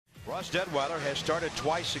Detwiler has started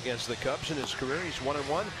twice against the Cubs in his career. He's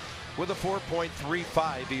 1-1 with a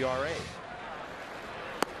 4.35 ERA.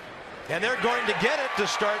 And they're going to get it to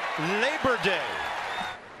start Labor Day.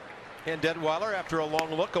 And Detwiler, after a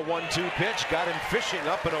long look, a 1-2 pitch, got him fishing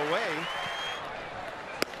up and away.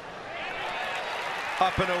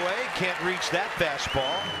 Up and away, can't reach that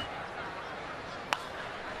fastball.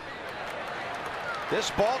 This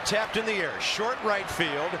ball tapped in the air, short right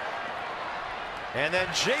field. And then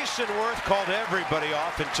Jason Worth called everybody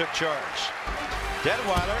off and took charge.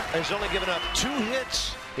 Detwiler has only given up 2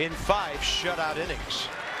 hits in 5 shutout innings.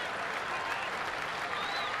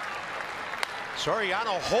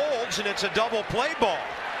 Soriano holds, and it's a double play ball.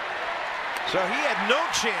 So he had no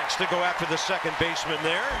chance to go after the second baseman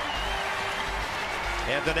there.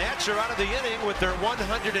 And the Nats are out of the inning with their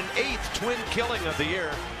 108th twin killing of the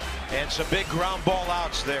year, and some big ground ball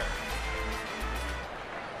outs there.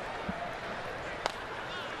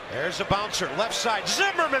 There's a bouncer, left side.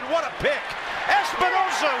 Zimmerman, what a pick.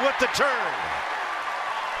 Espinosa with the turn.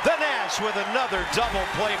 The Nats with another double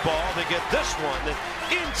play ball to get this one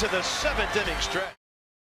into the 7th inning stretch.